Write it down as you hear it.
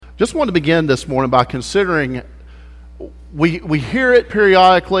Just want to begin this morning by considering, we hear it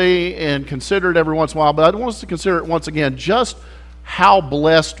periodically and consider it every once in a while, but I want us to consider it once again, just how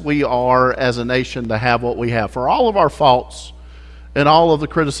blessed we are as a nation to have what we have. For all of our faults and all of the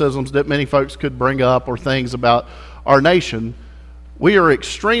criticisms that many folks could bring up or things about our nation, we are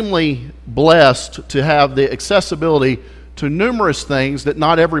extremely blessed to have the accessibility to numerous things that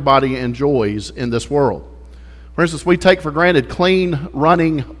not everybody enjoys in this world. For instance, we take for granted clean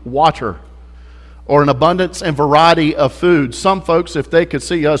running water or an abundance and variety of food. Some folks, if they could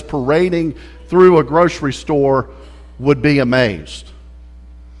see us parading through a grocery store, would be amazed.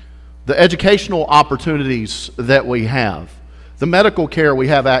 The educational opportunities that we have, the medical care we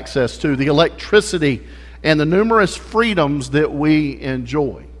have access to, the electricity, and the numerous freedoms that we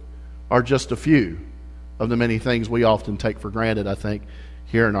enjoy are just a few of the many things we often take for granted, I think,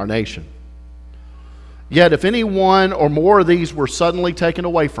 here in our nation. Yet if any one or more of these were suddenly taken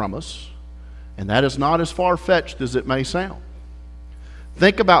away from us, and that is not as far-fetched as it may sound,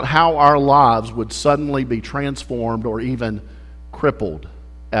 think about how our lives would suddenly be transformed or even crippled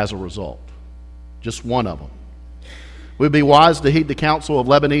as a result. Just one of them. We'd be wise to heed the counsel of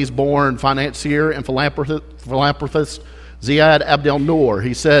Lebanese-born financier and philanthropist Ziad Abdel Noor.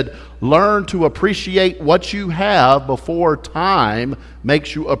 He said, "Learn to appreciate what you have before time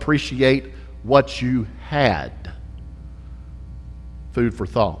makes you appreciate what you had." Food for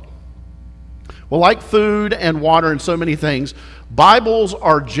thought. Well, like food and water and so many things, Bibles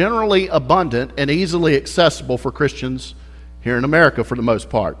are generally abundant and easily accessible for Christians here in America for the most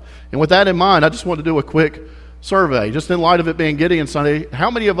part. And with that in mind, I just want to do a quick survey, just in light of it being Gideon Sunday. How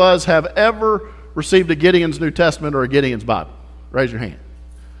many of us have ever received a Gideon's New Testament or a Gideon's Bible? Raise your hand.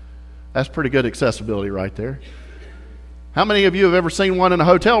 That's pretty good accessibility right there. How many of you have ever seen one in a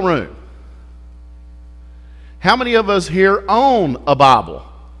hotel room? How many of us here own a Bible?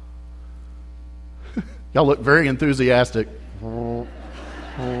 Y'all look very enthusiastic. All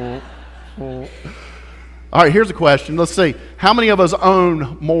right, here's a question. Let's see. How many of us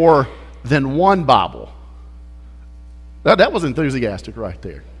own more than one Bible? That was enthusiastic right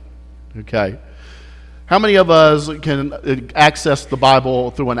there. Okay. How many of us can access the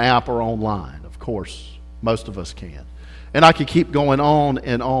Bible through an app or online? Of course, most of us can. And I could keep going on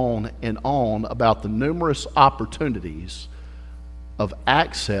and on and on about the numerous opportunities of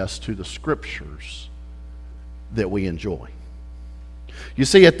access to the Scriptures that we enjoy. You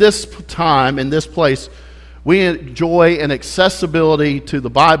see, at this time, in this place, we enjoy an accessibility to the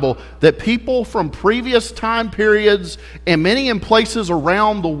Bible that people from previous time periods and many in places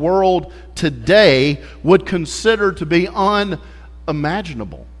around the world today would consider to be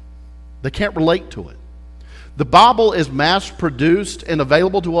unimaginable. They can't relate to it. The Bible is mass-produced and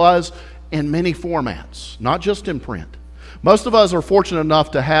available to us in many formats, not just in print. Most of us are fortunate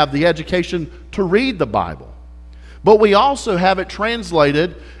enough to have the education to read the Bible, but we also have it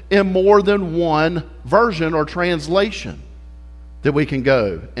translated in more than one version or translation that we can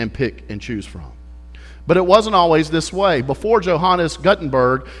go and pick and choose from. But it wasn't always this way. Before Johannes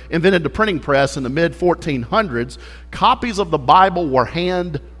Gutenberg invented the printing press in the mid-1400s, copies of the Bible were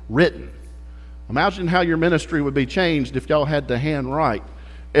handwritten. Imagine how your ministry would be changed if y'all had to handwrite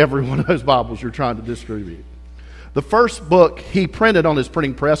every one of those Bibles you're trying to distribute. The first book he printed on his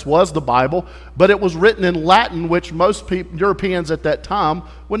printing press was the Bible, but it was written in Latin, which most Europeans at that time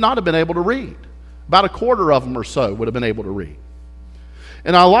would not have been able to read. About a quarter of them or so would have been able to read.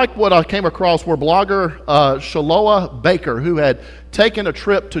 And I like what I came across where blogger Shaloa Baker, who had taken a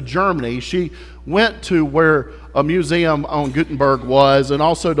trip to Germany, she went to where a museum on Gutenberg was, and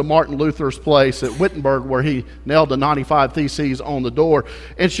also to Martin Luther's place at Wittenberg, where he nailed the 95 Theses on the door.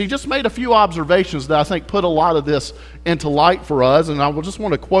 And she just made a few observations that I think put a lot of this into light for us, and I will just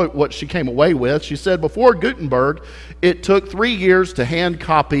want to quote what she came away with. She said, "Before Gutenberg, it took 3 years to hand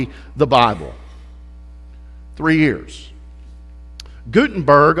copy the Bible." 3 years.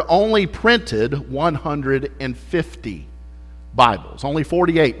 Gutenberg only printed 150 Bibles. Only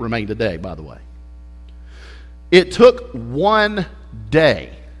 48 remain today, by the way. It took one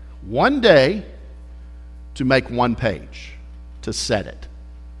day to make one page, to set it.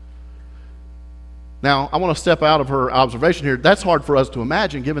 Now, I want to step out of her observation here. That's hard for us to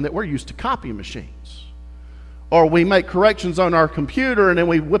imagine, given that we're used to copy machines. Or we make corrections on our computer and then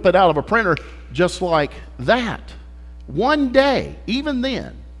we whip it out of a printer just like that. One day, even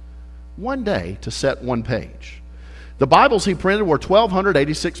then, one day to set one page. The Bibles he printed were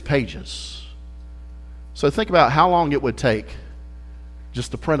 1,286 pages. So think about how long it would take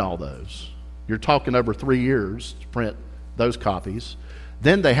just to print all those. You're talking over 3 years to print those copies.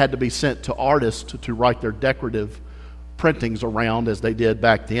 Then they had to be sent to artists to write their decorative printings around as they did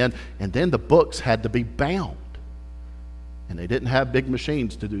back then, and then the books had to be bound. And they didn't have big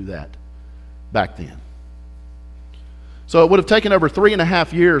machines to do that back then. So it would have taken over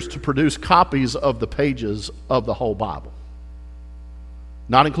 3.5 years to produce copies of the pages of the whole Bible,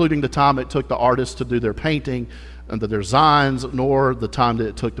 not including the time it took the artists to do their painting and the designs, nor the time that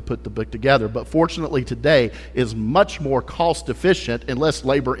it took to put the book together. But fortunately today is much more cost efficient and less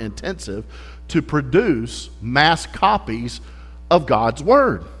labor intensive to produce mass copies of God's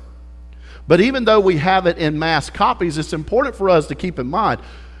Word. But even though we have it in mass copies, it's important for us to keep in mind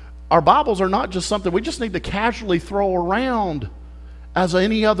our Bibles are not just something we just need to casually throw around as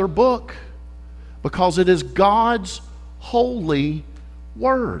any other book, because it is God's holy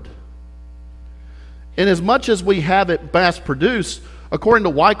Word. And as much as we have it mass produced, according to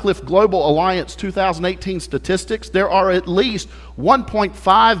Wycliffe Global Alliance 2018 statistics, there are at least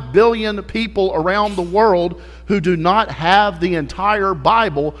 1.5 billion people around the world who do not have the entire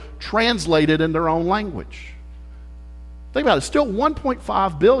Bible translated in their own language. Think about it, still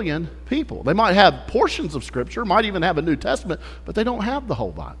 1.5 billion people. They might have portions of Scripture, might even have a New Testament, but they don't have the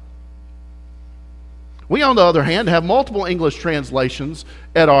whole Bible. We, on the other hand, have multiple English translations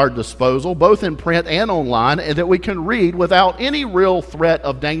at our disposal, both in print and online, and that we can read without any real threat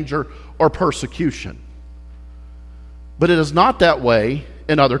of danger or persecution. But it is not that way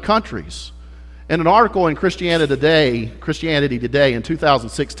in other countries. In an article in Christianity Today in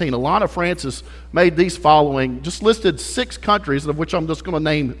 2016, Alana Francis made these following, just listed 6 countries, of which I'm just going to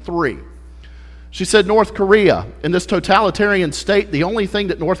name 3. She said, North Korea. In this totalitarian state, the only thing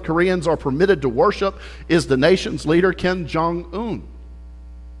that North Koreans are permitted to worship is the nation's leader, Kim Jong-un.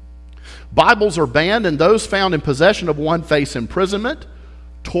 Bibles are banned, and those found in possession of one face imprisonment,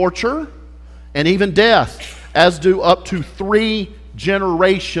 torture, and even death, as do up to 3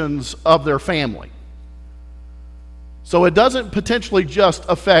 generations of their family. So it doesn't potentially just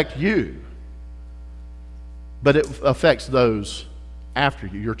affect you, but it affects those after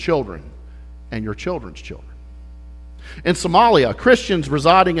you, your children and your children's children. In Somalia, Christians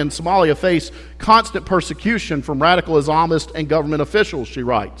residing in Somalia face constant persecution from radical Islamists and government officials, she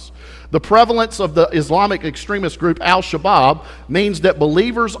writes. The prevalence of the Islamic extremist group Al-Shabaab means that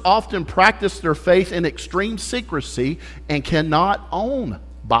believers often practice their faith in extreme secrecy and cannot own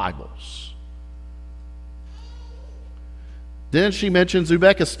Bibles. Then she mentions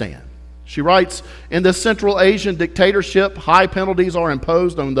Uzbekistan. She writes, in this Central Asian dictatorship, high penalties are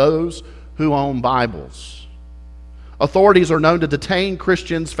imposed on those who own Bibles. Authorities are known to detain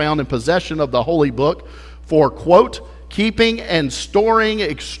Christians found in possession of the Holy Book for, quote, keeping and storing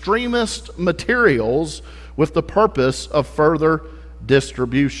extremist materials with the purpose of further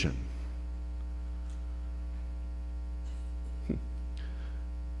distribution.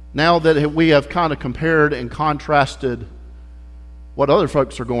 Now that we have kind of compared and contrasted what other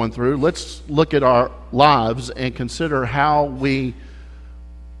folks are going through, let's look at our lives and consider how we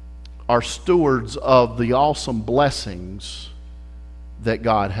are stewards of the awesome blessings that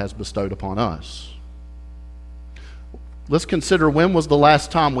God has bestowed upon us. Let's consider, when was the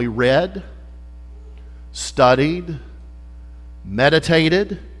last time we read, studied,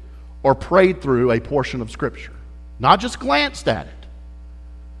 meditated, or prayed through a portion of Scripture? Not just glanced at it,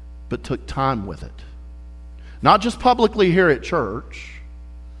 but took time with it. Not just publicly here at church,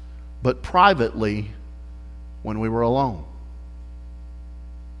 but privately when we were alone.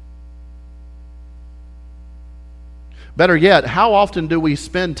 Better yet, how often do we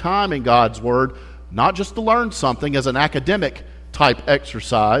spend time in God's Word, not just to learn something as an academic type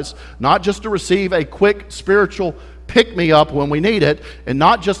exercise, not just to receive a quick spiritual pick-me-up when we need it, and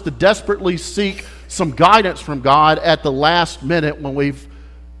not just to desperately seek some guidance from God at the last minute when we've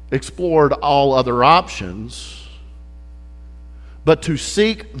explored all other options, but to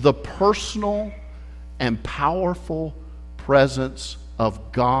seek the personal and powerful presence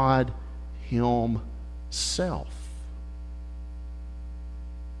of God Himself.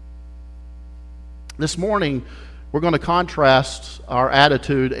 This morning, we're going to contrast our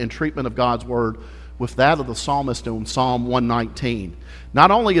attitude and treatment of God's Word with that of the psalmist in Psalm 119. Not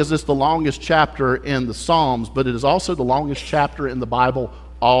only is this the longest chapter in the Psalms, but it is also the longest chapter in the Bible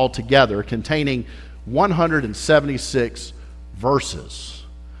altogether, containing 176 verses.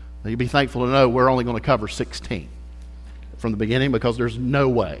 Now, you'd be thankful to know we're only going to cover 16 from the beginning, because there's no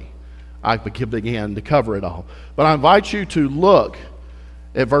way I could begin to cover it all. But I invite you to look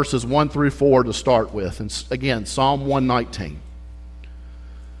at verses 1 through 4 to start with. And again, Psalm 119.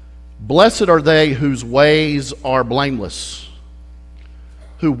 Blessed are they whose ways are blameless,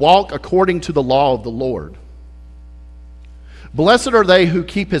 who walk according to the law of the Lord. Blessed are they who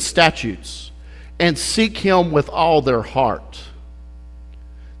keep His statutes and seek him with all their heart.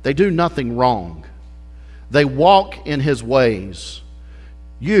 They do nothing wrong. They walk in his ways.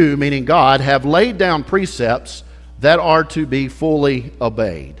 You, meaning God, have laid down precepts that are to be fully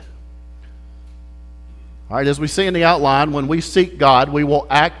obeyed. All right, as we see in the outline, when we seek God, we will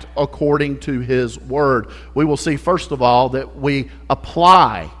act according to his word. We will see, first of all, that we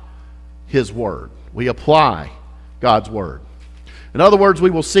apply his word. We apply God's word. In other words,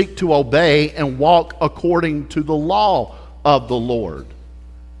 we will seek to obey and walk according to the law of the Lord,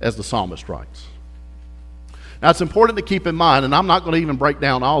 as the psalmist writes. Now, it's important to keep in mind, and I'm not going to even break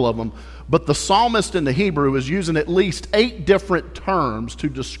down all of them, but the psalmist in the Hebrew is using at least 8 different terms to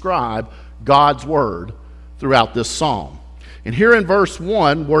describe God's word throughout this psalm. And here in verse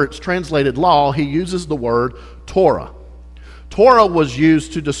 1, where it's translated law, he uses the word Torah. Torah was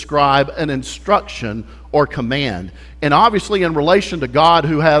used to describe an instruction or command. And obviously, in relation to God,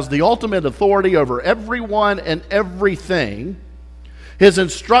 who has the ultimate authority over everyone and everything, his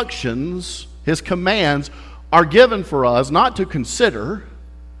instructions, his commands, are given for us not to consider,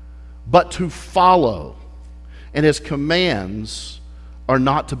 but to follow. And his commands are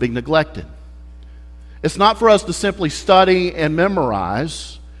not to be neglected. It's not for us to simply study and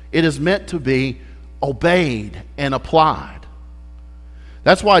memorize. It is meant to be obeyed and applied.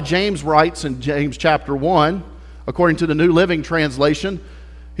 That's why James writes in James chapter 1, according to the New Living Translation,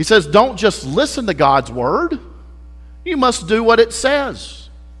 he says, don't just listen to God's word. You must do what it says.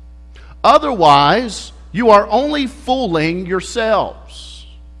 Otherwise, you are only fooling yourselves.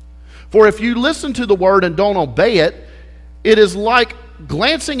 For if you listen to the word and don't obey it, it is like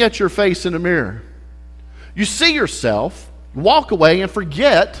glancing at your face in a mirror. You see yourself, walk away, and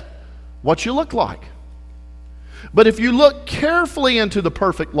forget what you look like. But if you look carefully into the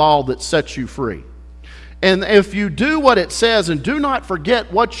perfect law that sets you free, and if you do what it says and do not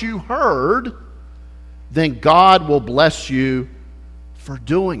forget what you heard, then God will bless you for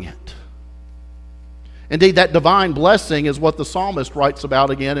doing it. Indeed, that divine blessing is what the psalmist writes about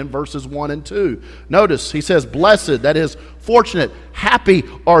again in verses 1 and 2. Notice, he says, blessed, that is, fortunate, happy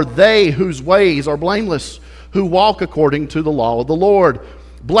are they whose ways are blameless, who walk according to the law of the Lord.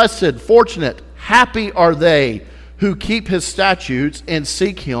 Blessed, fortunate, happy are they who keep his statutes and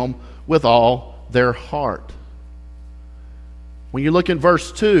seek him with all their heart. When you look in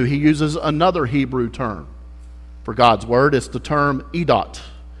verse 2, he uses another Hebrew term for God's word. It's the term edot,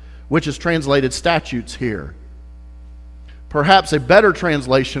 which is translated statutes here. Perhaps a better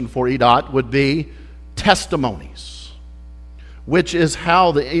translation for edot would be testimonies, which is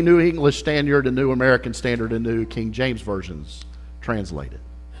how the New English Standard and New American Standard and New King James versions translate it.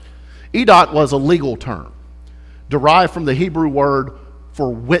 Edot was a legal term derived from the Hebrew word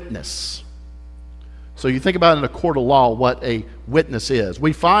for witness. So you think about in a court of law what a witness is.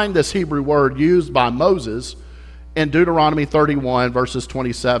 We find this Hebrew word used by Moses in Deuteronomy 31, verses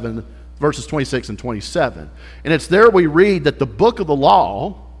 26 and 27. And it's there we read that the book of the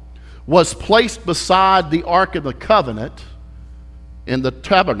law was placed beside the Ark of the Covenant in the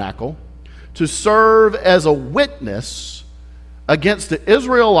tabernacle to serve as a witness against the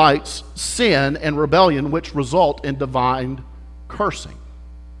Israelites' sin and rebellion, which result in divine cursing.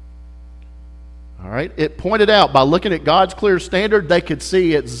 All right, it pointed out by looking at God's clear standard, they could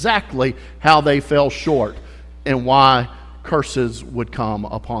see exactly how they fell short and why curses would come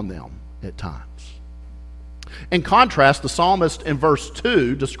upon them at times. In contrast, the psalmist in verse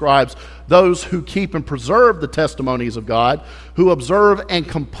 2 describes those who keep and preserve the testimonies of God, who observe and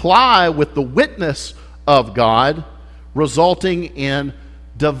comply with the witness of God, resulting in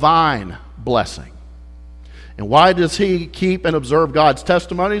divine blessing. And why does he keep and observe God's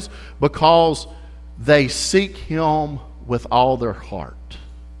testimonies? Because they seek him with all their heart.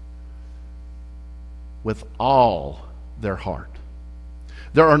 With all their heart.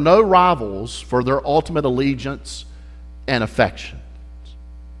 There are no rivals for their ultimate allegiance and affections,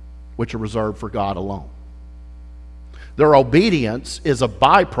 which are reserved for God alone. Their obedience is a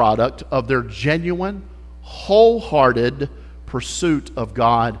byproduct of their genuine, wholehearted pursuit of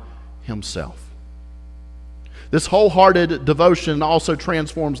God himself. This wholehearted devotion also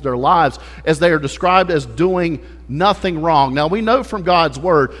transforms their lives as they are described as doing nothing wrong. Now, we know from God's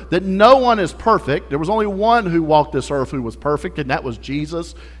word that no one is perfect. There was only one who walked this earth who was perfect, and that was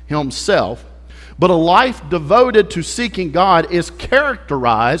Jesus himself. But a life devoted to seeking God is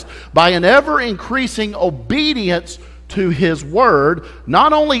characterized by an ever-increasing obedience to his word,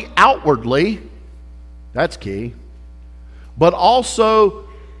 not only outwardly, that's key, but also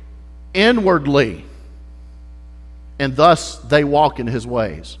inwardly. And thus they walk in his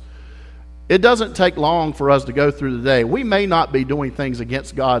ways. It doesn't take long for us to go through the day. We may not be doing things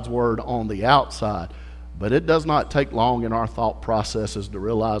against God's word on the outside, but it does not take long in our thought processes to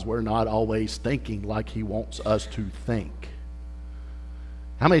realize we're not always thinking like he wants us to think.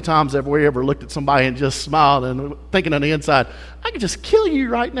 How many times have we ever looked at somebody and just smiled and thinking on the inside, I could just kill you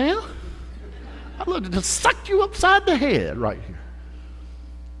right now. I'd love to just suck you upside the head right here.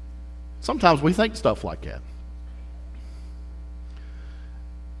 Sometimes we think stuff like that.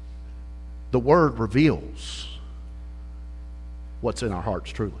 The word reveals what's in our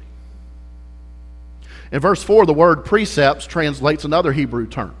hearts truly. In verse 4, the word precepts translates another Hebrew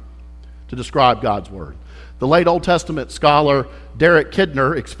term to describe God's word. The late Old Testament scholar Derek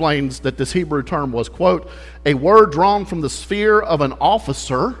Kidner explains that this Hebrew term was, quote, a word drawn from the sphere of an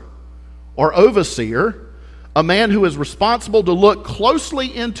officer or overseer, a man who is responsible to look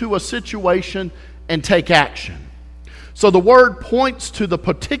closely into a situation and take action. So the word points to the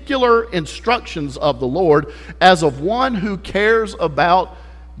particular instructions of the Lord as of one who cares about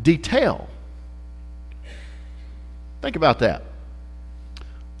detail. Think about that.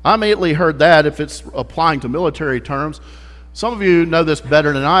 I immediately heard that if it's applying to military terms. Some of you know this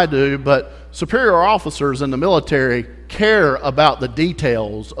better than I do, but superior officers in the military care about the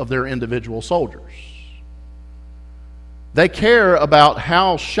details of their individual soldiers. They care about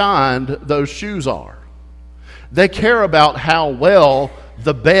how shined those shoes are. They care about how well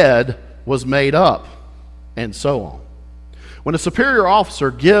the bed was made up, and so on. When a superior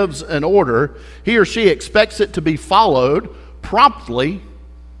officer gives an order, he or she expects it to be followed promptly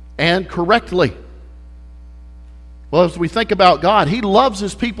and correctly. Well, as we think about God, he loves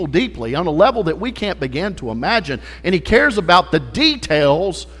his people deeply on a level that we can't begin to imagine, and he cares about the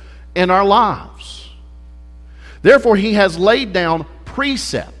details in our lives. Therefore, he has laid down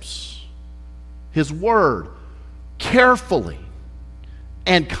precepts, his word, carefully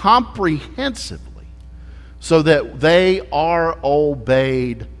and comprehensively, so that they are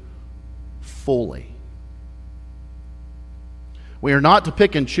obeyed fully. We are not to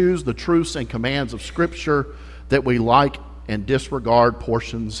pick and choose the truths and commands of Scripture that we like and disregard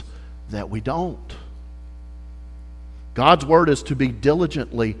portions that we don't. God's word is to be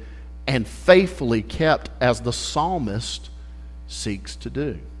diligently and faithfully kept as the psalmist seeks to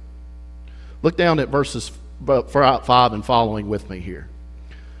do. Look down at verses 5 and following with me here.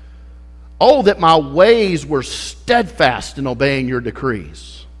 Oh, that my ways were steadfast in obeying your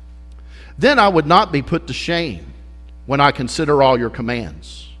decrees. Then I would not be put to shame when I consider all your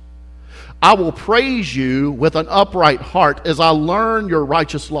commands. I will praise you with an upright heart as I learn your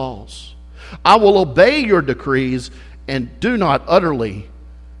righteous laws. I will obey your decrees and do not utterly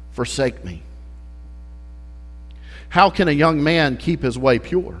forsake me. How can a young man keep his way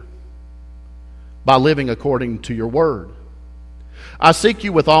pure? By living according to your word. I seek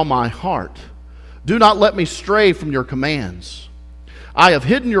you with all my heart. Do not let me stray from your commands. I have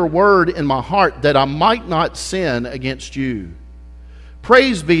hidden your word in my heart that I might not sin against you.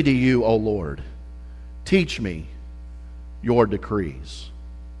 Praise be to you, O Lord. Teach me your decrees.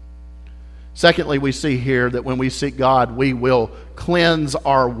 Secondly, we see here that when we seek God, we will cleanse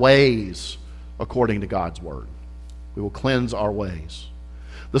our ways according to God's word. We will cleanse our ways.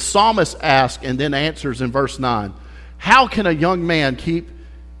 The psalmist asks and then answers in verse 9, how can a young man keep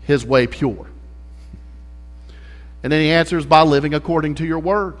his way pure? And then he answers, by living according to your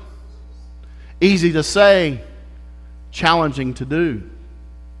word. Easy to say, challenging to do.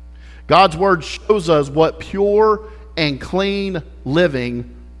 God's word shows us what pure and clean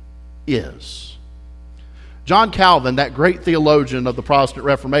living is. John Calvin, that great theologian of the Protestant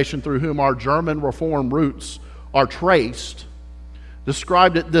Reformation through whom our German Reformed roots are traced,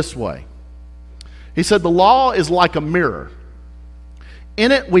 described it this way. He said, the law is like a mirror.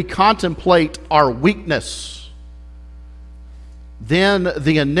 In it we contemplate our weakness, then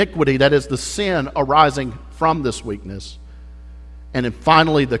the iniquity, that is the sin arising from this weakness, and then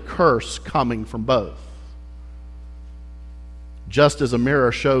finally the curse coming from both. Just as a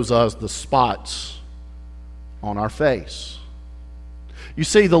mirror shows us the spots on our face. You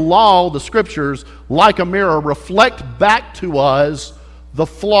see, the law, the scriptures, like a mirror, reflect back to us the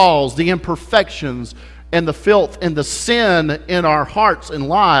flaws, the imperfections, and the filth and the sin in our hearts and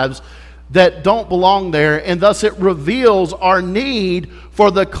lives that don't belong there, and thus it reveals our need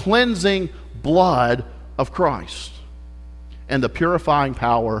for the cleansing blood of Christ and the purifying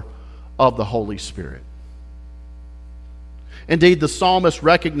power of the Holy Spirit. Indeed, the psalmist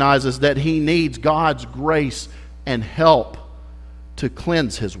recognizes that he needs God's grace and help to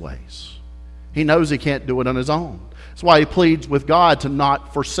cleanse his ways. He knows he can't do it on his own. That's why he pleads with God to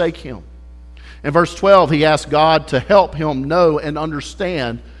not forsake him. In verse 12, he asks God to help him know and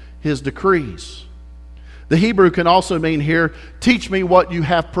understand his decrees. The Hebrew can also mean here, teach me what you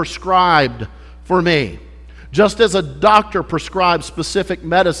have prescribed for me. Just as a doctor prescribes specific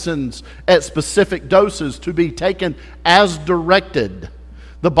medicines at specific doses to be taken as directed,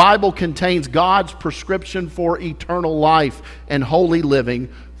 the Bible contains God's prescription for eternal life and holy living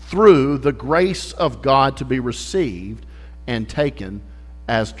through the grace of God to be received and taken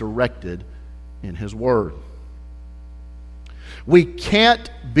as directed in His Word. We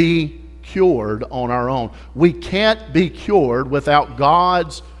can't be cured on our own. We can't be cured without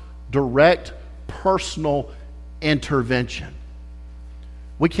God's direct personal intervention.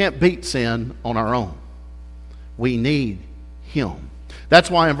 We can't beat sin on our own. We need Him. That's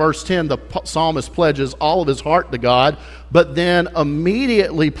why in verse 10 the psalmist pledges all of his heart to God, but then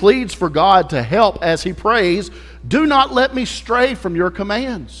immediately pleads for God to help as he prays, "Do not let me stray from your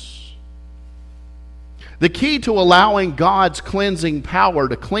commands." The key to allowing God's cleansing power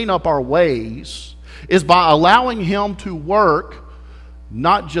to clean up our ways is by allowing Him to work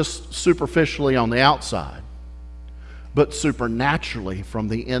not just superficially on the outside, but supernaturally from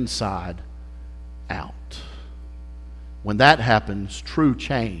the inside out. When that happens, true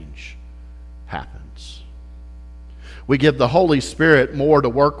change happens. We give the Holy Spirit more to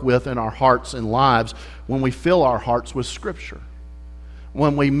work with in our hearts and lives when we fill our hearts with Scripture,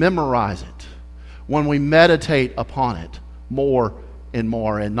 when we memorize it, when we meditate upon it more and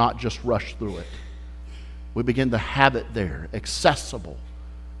more and not just rush through it. We begin to have it there, accessible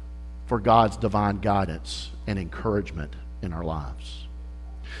for God's divine guidance and encouragement in our lives.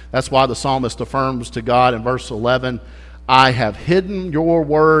 That's why the psalmist affirms to God in verse 11, "I have hidden your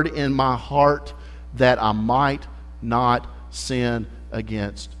word in my heart that I might not sin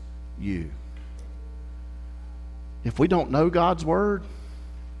against you." If we don't know God's word,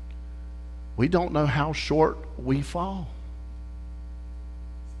 we don't know how short we fall.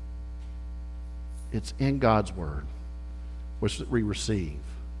 It's in God's word which we receive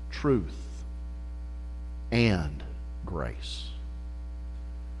truth and grace.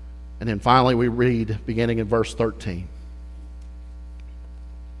 And then finally we read, beginning in verse 13.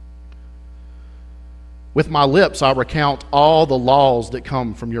 "With my lips I recount all the laws that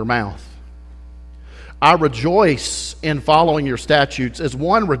come from your mouth. I rejoice in following your statutes as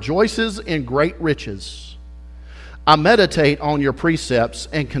one rejoices in great riches. I meditate on your precepts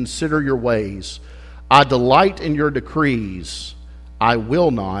and consider your ways. I delight in your decrees. I will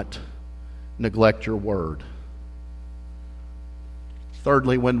not neglect your word."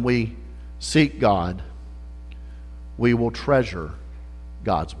 Thirdly, when we seek God, we will treasure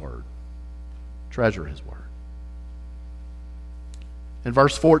God's word. Treasure His word. In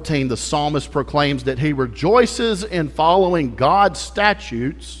verse 14, the psalmist proclaims that he rejoices in following God's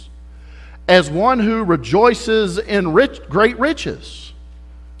statutes as one who rejoices in great riches.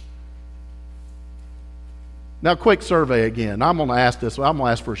 Now, quick survey again. I'm going to ask this. I'm going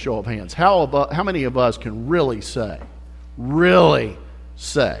to ask for a show of hands. How many of us can really say,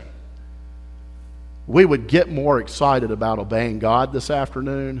 we would get more excited about obeying God this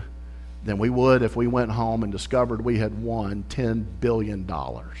afternoon than we would if we went home and discovered we had won $10 billion?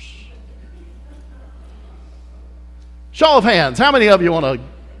 Show of hands. How many of you want to?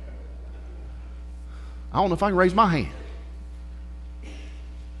 I don't know if I can raise my hand.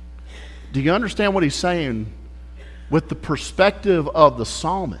 Do you understand what he's saying? With the perspective of the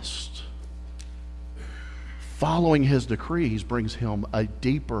psalmist, following his decrees brings him a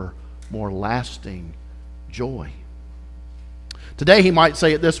deeper, more lasting joy. Today he might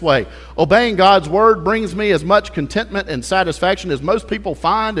say it this way: obeying God's word brings me as much contentment and satisfaction as most people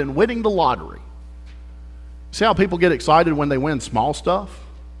find in winning the lottery. See how people get excited when they win small stuff?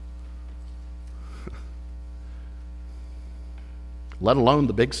 Let alone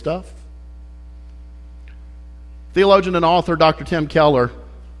the big stuff. Theologian and author Dr. Tim Keller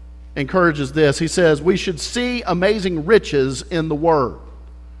encourages this. He says, we should see amazing riches in the Word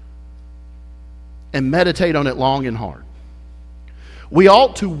and meditate on it long and hard. We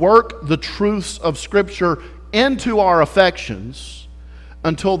ought to work the truths of Scripture into our affections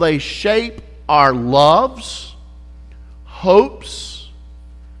until they shape our loves, hopes,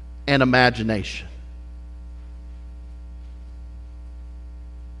 and imagination.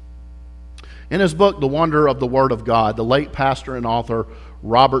 In his book, The Wonder of the Word of God, the late pastor and author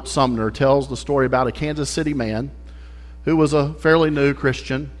Robert Sumner tells the story about a Kansas City man who was a fairly new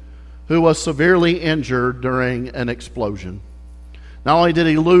Christian who was severely injured during an explosion. Not only did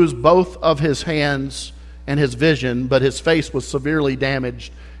he lose both of his hands and his vision, but his face was severely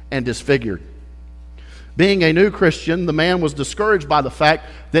damaged and disfigured. Being a new Christian, the man was discouraged by the fact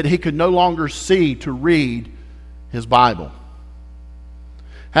that he could no longer see to read his Bible.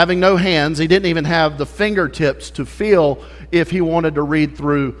 Having no hands, he didn't even have the fingertips to feel if he wanted to read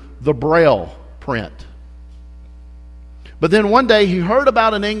through the Braille print. But then one day he heard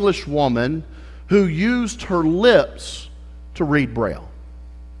about an English woman who used her lips to read Braille.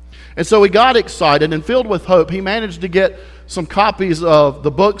 And so he got excited, and filled with hope, he managed to get some copies of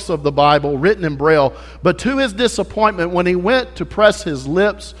the books of the Bible written in Braille. But to his disappointment, when he went to press his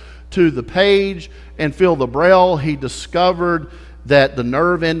lips to the page and feel the Braille, he discovered that the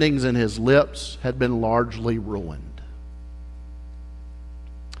nerve endings in his lips had been largely ruined.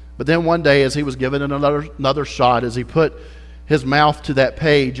 But then one day, as he was given another shot, as he put his mouth to that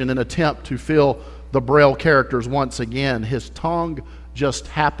page in an attempt to feel the Braille characters once again, his tongue just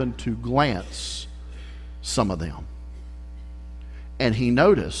happened to glance some of them. And he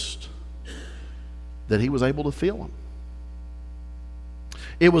noticed that he was able to feel them.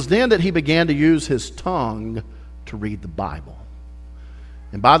 It was then that he began to use his tongue to read the Bible.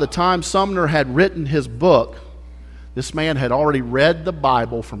 And by the time Sumner had written his book, this man had already read the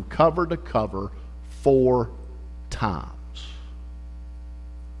Bible from cover to cover 4 times.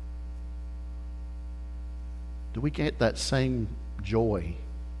 Do we get that same joy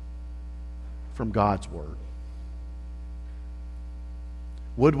from God's Word?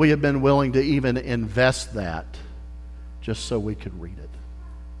 Would we have been willing to even invest that just so we could read it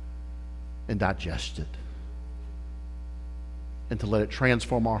and digest it, and to let it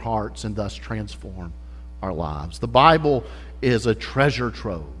transform our hearts and thus transform our lives? The Bible is a treasure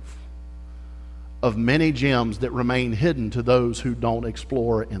trove of many gems that remain hidden to those who don't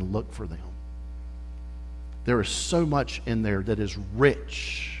explore and look for them. There is so much in there that is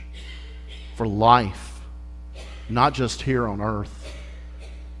rich for life, not just here on earth,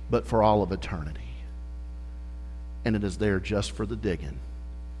 but for all of eternity. And it is there just for the digging,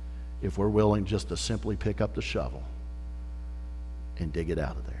 if we're willing just to simply pick up the shovel and dig it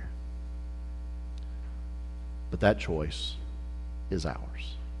out of there. But that choice is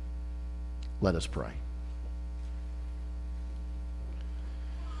ours. Let us pray.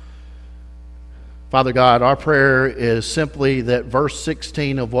 Father God, our prayer is simply that verse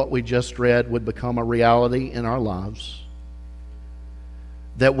 16 of what we just read would become a reality in our lives,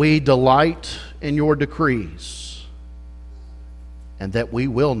 that we delight in your decrees, and that we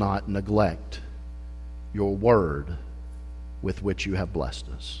will not neglect your word with which you have blessed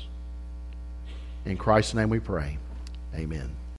us. In Christ's name we pray. Amen.